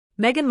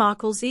Meghan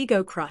Markle's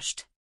ego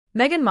crushed.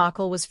 Meghan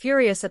Markle was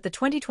furious at the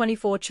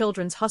 2024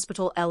 Children's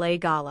Hospital LA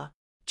Gala.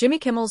 Jimmy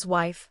Kimmel's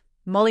wife,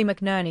 Molly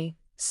McNearney,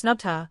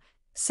 snubbed her,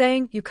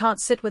 saying, "You can't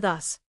sit with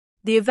us."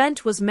 The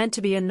event was meant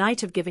to be a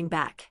night of giving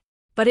back,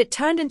 but it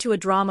turned into a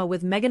drama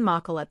with Meghan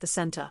Markle at the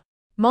center.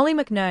 Molly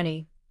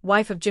McNearney,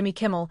 wife of Jimmy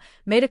Kimmel,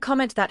 made a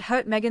comment that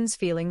hurt Meghan's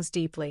feelings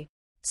deeply.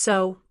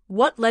 So,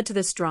 what led to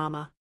this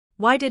drama?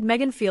 Why did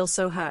Meghan feel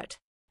so hurt?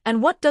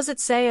 And what does it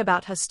say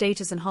about her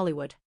status in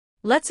Hollywood?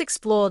 Let's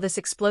explore this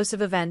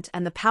explosive event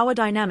and the power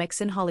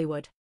dynamics in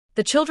Hollywood.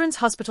 The Children's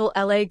Hospital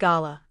LA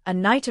Gala, a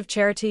night of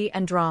charity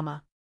and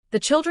drama. The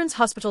Children's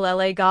Hospital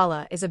LA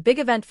Gala is a big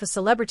event for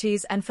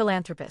celebrities and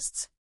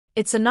philanthropists.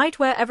 It's a night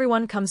where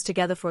everyone comes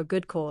together for a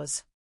good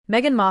cause.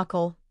 Meghan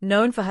Markle,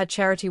 known for her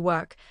charity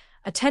work,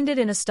 attended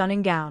in a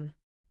stunning gown.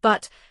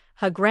 But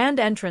her grand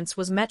entrance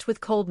was met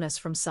with coldness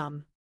from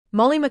some.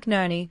 Molly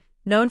McNearney,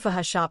 known for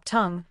her sharp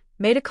tongue,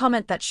 made a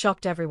comment that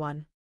shocked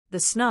everyone. "The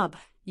snub,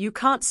 you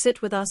can't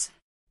sit with us."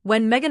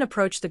 When Meghan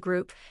approached the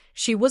group,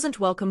 she wasn't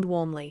welcomed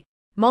warmly.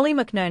 Molly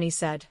McNearney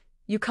said,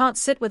 "You can't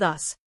sit with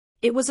us."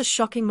 It was a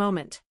shocking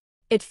moment.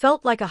 It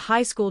felt like a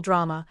high school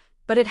drama,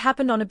 but it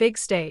happened on a big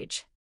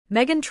stage.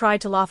 Meghan tried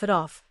to laugh it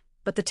off,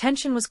 but the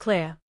tension was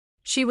clear.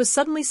 She was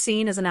suddenly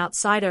seen as an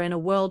outsider in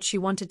a world she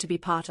wanted to be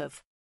part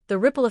of. The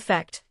ripple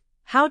effect.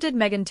 How did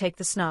Meghan take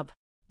the snub?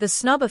 The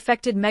snub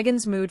affected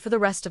Meghan's mood for the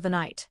rest of the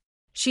night.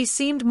 She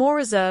seemed more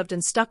reserved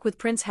and stuck with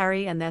Prince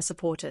Harry and their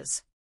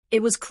supporters.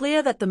 It was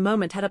clear that the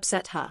moment had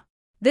upset her.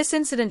 This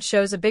incident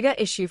shows a bigger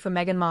issue for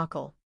Meghan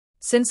Markle.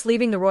 Since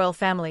leaving the royal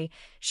family,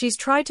 she's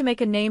tried to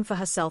make a name for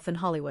herself in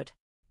Hollywood.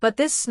 But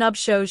this snub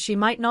shows she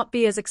might not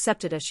be as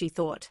accepted as she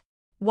thought.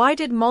 Why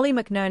did Molly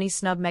McNearney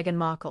snub Meghan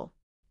Markle?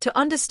 To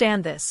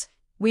understand this,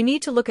 we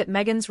need to look at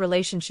Meghan's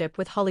relationship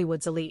with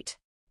Hollywood's elite.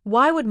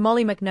 Why would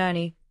Molly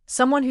McNearney,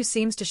 someone who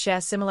seems to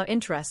share similar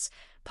interests,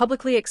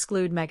 publicly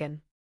exclude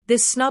Meghan?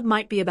 This snub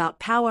might be about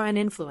power and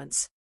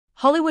influence.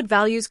 Hollywood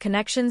values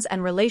connections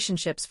and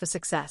relationships for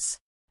success.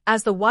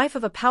 As the wife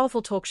of a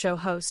powerful talk show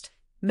host,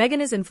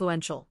 Meghan is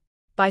influential.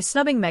 By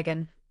snubbing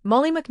Meghan,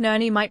 Molly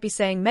McNearney might be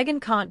saying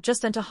Meghan can't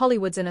just enter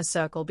Hollywood's inner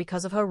circle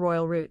because of her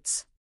royal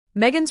roots.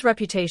 Meghan's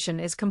reputation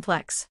is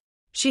complex.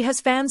 She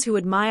has fans who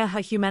admire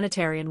her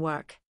humanitarian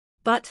work.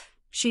 But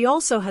she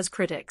also has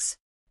critics.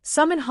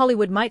 Some in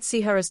Hollywood might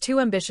see her as too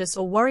ambitious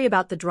or worry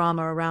about the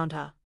drama around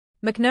her.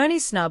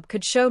 McNearney's snub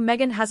could show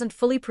Meghan hasn't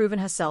fully proven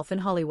herself in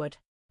Hollywood.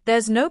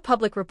 There's no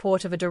public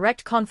report of a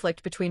direct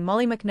conflict between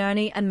Molly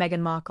McNearney and Meghan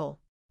Markle.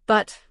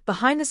 But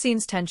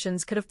behind-the-scenes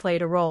tensions could have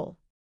played a role.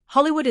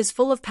 Hollywood is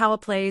full of power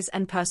plays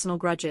and personal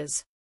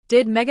grudges.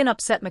 Did Meghan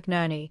upset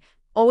McNearney,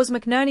 or was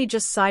McNearney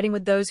just siding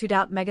with those who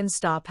doubt Meghan's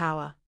star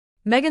power?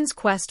 Meghan's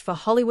quest for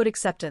Hollywood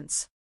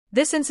acceptance.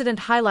 This incident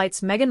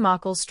highlights Meghan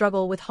Markle's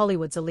struggle with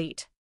Hollywood's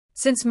elite.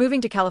 Since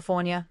moving to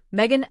California,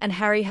 Meghan and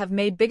Harry have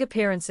made big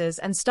appearances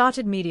and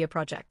started media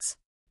projects.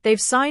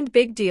 They've signed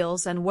big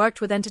deals and worked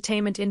with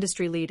entertainment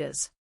industry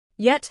leaders.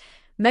 Yet,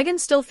 Meghan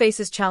still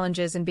faces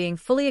challenges in being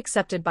fully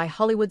accepted by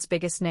Hollywood's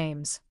biggest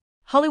names.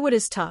 Hollywood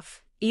is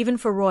tough, even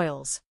for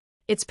royals.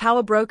 Its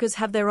power brokers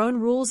have their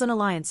own rules and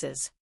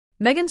alliances.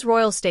 Meghan's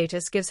royal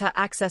status gives her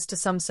access to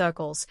some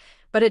circles,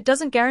 but it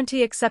doesn't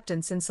guarantee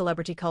acceptance in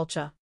celebrity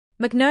culture.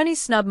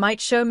 McNearney's snub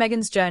might show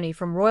Meghan's journey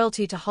from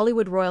royalty to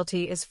Hollywood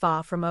royalty is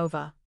far from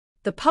over.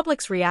 The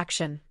public's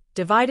reaction,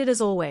 divided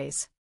as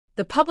always.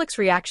 The public's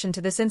reaction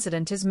to this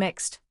incident is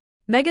mixed.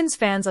 Meghan's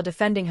fans are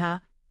defending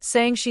her,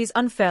 saying she's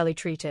unfairly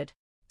treated.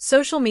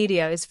 Social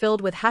media is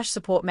filled with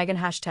 #SupportMeghan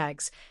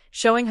hashtags,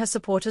 showing her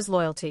supporters'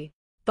 loyalty.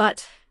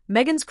 But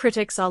Meghan's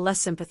critics are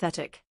less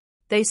sympathetic.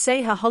 They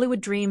say her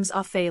Hollywood dreams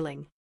are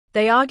failing.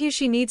 They argue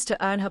she needs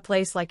to earn her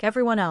place like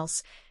everyone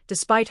else,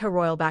 despite her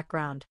royal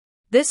background.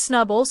 This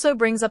snub also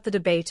brings up the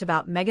debate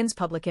about Meghan's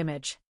public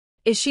image.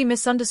 Is she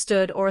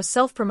misunderstood or a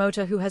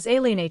self-promoter who has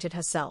alienated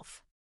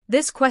herself?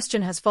 This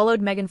question has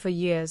followed Meghan for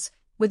years,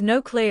 with no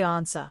clear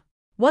answer.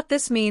 What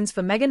this means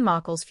for Meghan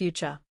Markle's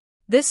future.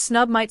 This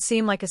snub might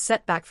seem like a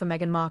setback for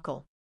Meghan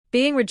Markle.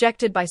 Being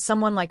rejected by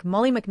someone like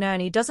Molly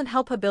McNearney doesn't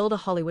help her build a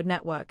Hollywood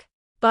network.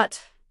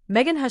 But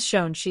Meghan has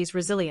shown she's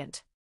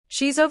resilient.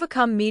 She's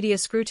overcome media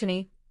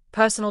scrutiny,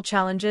 personal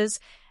challenges,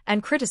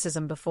 and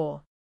criticism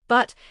before.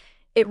 But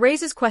it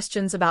raises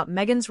questions about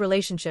Meghan's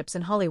relationships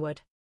in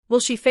Hollywood.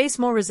 Will she face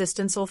more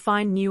resistance or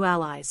find new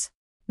allies?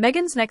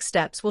 Meghan's next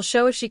steps will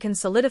show if she can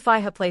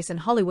solidify her place in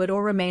Hollywood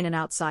or remain an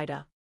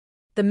outsider.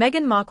 The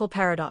Meghan Markle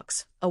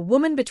paradox, a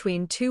woman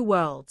between two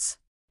worlds.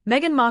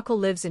 Meghan Markle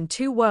lives in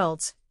two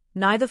worlds,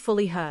 neither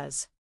fully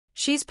hers.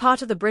 She's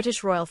part of the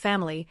British royal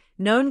family,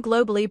 known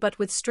globally but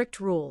with strict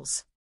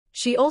rules.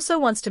 She also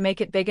wants to make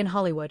it big in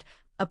Hollywood,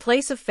 a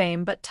place of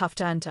fame but tough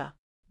to enter.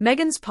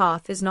 Meghan's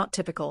path is not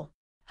typical.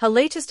 Her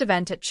latest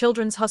event at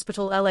Children's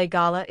Hospital LA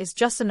Gala is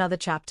just another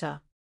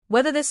chapter.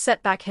 Whether this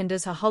setback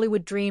hinders her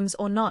Hollywood dreams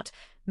or not,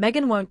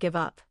 Meghan won't give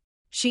up.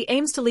 She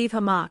aims to leave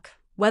her mark,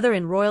 whether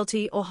in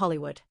royalty or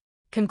Hollywood.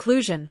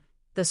 Conclusion: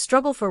 the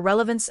struggle for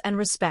relevance and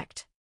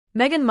respect.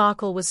 Meghan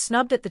Markle was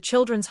snubbed at the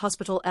Children's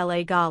Hospital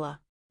LA Gala.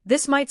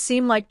 This might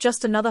seem like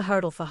just another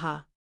hurdle for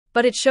her.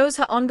 but it shows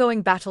her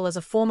ongoing battle as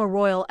a former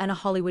royal and a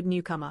Hollywood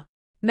newcomer.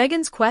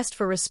 Meghan's quest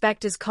for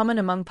respect is common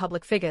among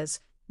public figures,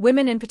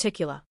 women in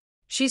particular.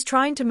 She's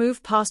trying to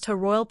move past her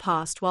royal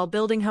past while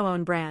building her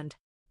own brand.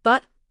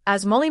 But,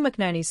 as Molly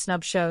McNearney's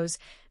snub shows,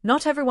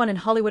 not everyone in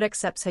Hollywood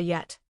accepts her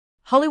yet.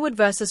 Hollywood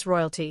versus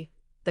royalty,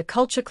 the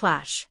culture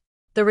clash.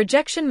 The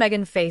rejection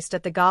Meghan faced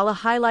at the gala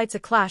highlights a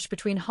clash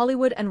between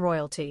Hollywood and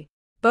royalty.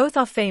 Both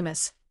are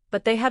famous,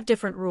 but they have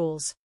different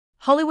rules.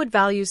 Hollywood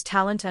values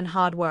talent and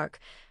hard work,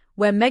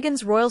 where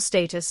Meghan's royal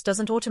status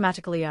doesn't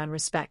automatically earn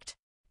respect.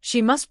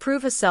 She must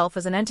prove herself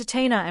as an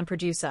entertainer and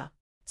producer.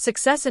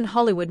 Success in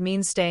Hollywood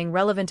means staying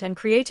relevant and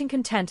creating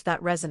content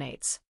that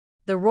resonates.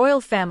 The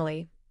royal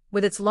family,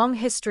 with its long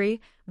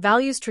history,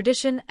 values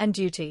tradition and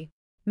duty.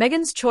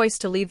 Meghan's choice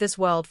to leave this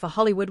world for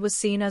Hollywood was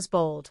seen as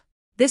bold.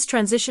 This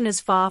transition is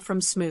far from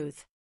smooth.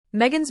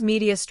 Meghan's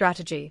media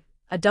strategy,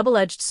 a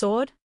double-edged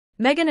sword?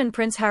 Meghan and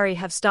Prince Harry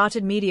have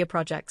started media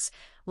projects,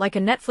 like a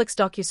Netflix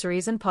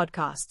docuseries and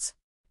podcasts.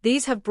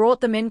 These have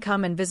brought them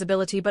income and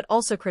visibility but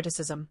also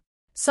criticism.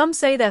 Some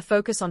say their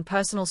focus on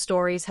personal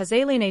stories has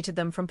alienated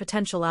them from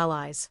potential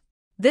allies.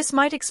 This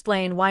might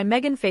explain why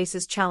Meghan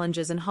faces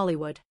challenges in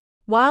Hollywood.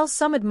 While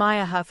some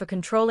admire her for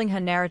controlling her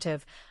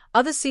narrative,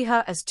 others see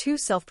her as too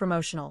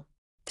self-promotional.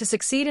 To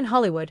succeed in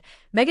Hollywood,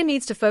 Meghan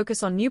needs to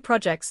focus on new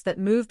projects that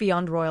move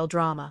beyond royal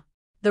drama.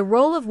 The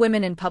role of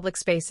women in public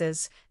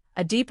spaces,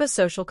 a deeper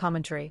social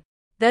commentary.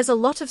 There's a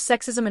lot of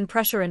sexism and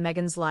pressure in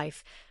Meghan's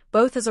life,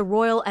 both as a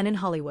royal and in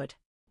Hollywood.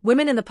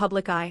 Women in the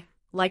public eye,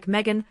 like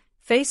Meghan,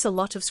 face a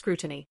lot of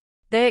scrutiny.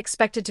 They're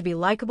expected to be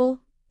likable,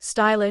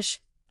 stylish,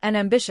 and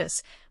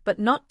ambitious, but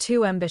not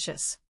too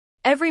ambitious.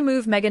 Every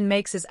move Meghan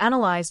makes is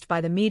analyzed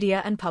by the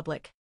media and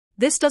public.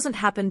 This doesn't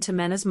happen to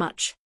men as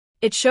much.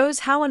 It shows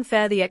how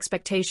unfair the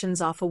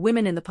expectations are for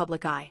women in the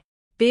public eye.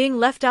 Being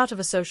left out of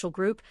a social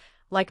group,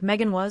 like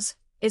Meghan was,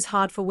 is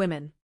hard for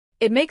women.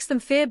 It makes them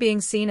fear being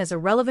seen as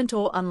irrelevant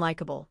or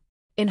unlikable.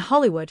 In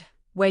Hollywood,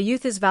 where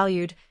youth is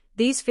valued,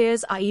 these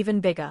fears are even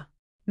bigger.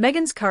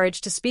 Meghan's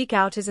courage to speak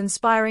out is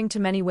inspiring to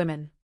many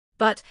women.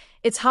 But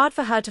it's hard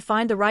for her to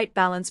find the right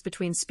balance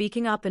between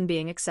speaking up and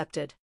being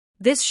accepted.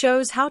 This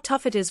shows how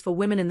tough it is for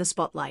women in the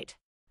spotlight.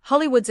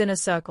 Hollywood's inner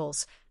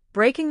circles,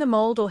 breaking the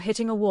mold or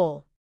hitting a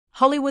wall.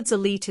 Hollywood's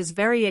elite is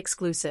very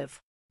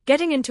exclusive.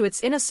 Getting into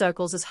its inner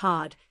circles is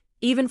hard,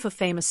 even for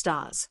famous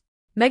stars.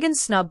 Meghan's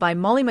snub by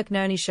Molly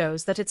McNearney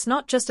shows that it's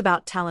not just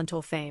about talent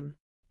or fame.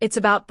 It's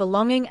about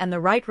belonging and the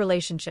right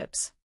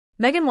relationships.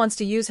 Meghan wants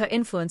to use her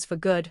influence for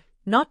good,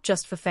 not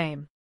just for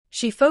fame.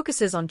 She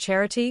focuses on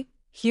charity,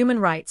 human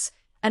rights,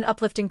 and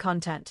uplifting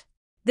content.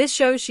 This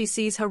shows she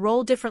sees her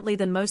role differently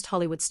than most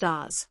Hollywood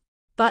stars.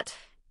 But,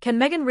 can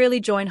Meghan really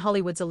join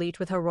Hollywood's elite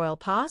with her royal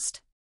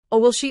past? Or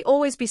will she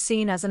always be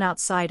seen as an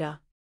outsider?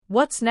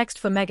 What's next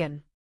for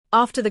Meghan?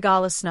 After the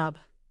gala snub,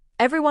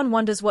 everyone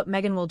wonders what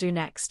Meghan will do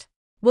next.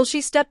 Will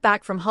she step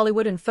back from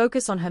Hollywood and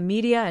focus on her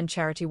media and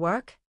charity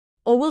work?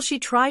 Or will she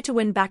try to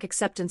win back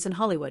acceptance in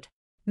Hollywood?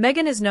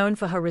 Meghan is known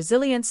for her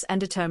resilience and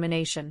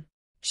determination.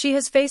 She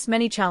has faced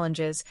many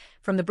challenges,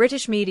 from the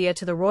British media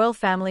to the royal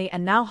family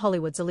and now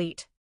Hollywood's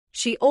elite.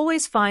 She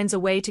always finds a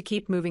way to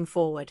keep moving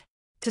forward.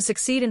 To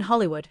succeed in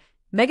Hollywood,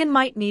 Meghan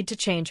might need to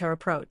change her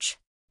approach.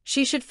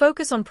 She should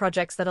focus on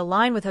projects that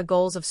align with her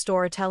goals of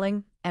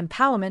storytelling,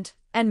 empowerment,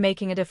 and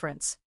making a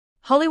difference.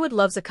 Hollywood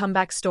loves a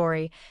comeback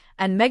story,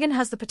 and Meghan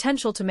has the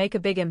potential to make a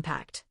big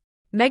impact.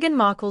 Meghan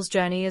Markle's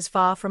journey is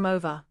far from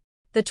over.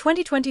 The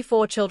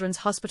 2024 Children's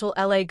Hospital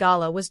LA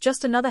Gala was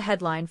just another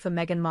headline for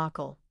Meghan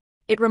Markle.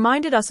 It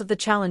reminded us of the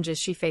challenges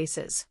she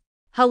faces.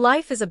 Her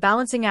life is a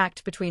balancing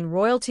act between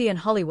royalty and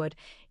Hollywood,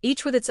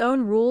 each with its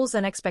own rules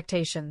and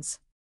expectations.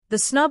 The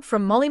snub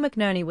from Molly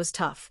McNearney was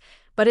tough,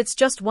 but it's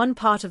just one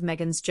part of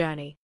Meghan's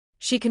journey.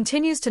 She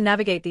continues to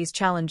navigate these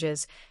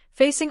challenges,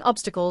 facing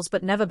obstacles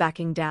but never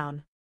backing down.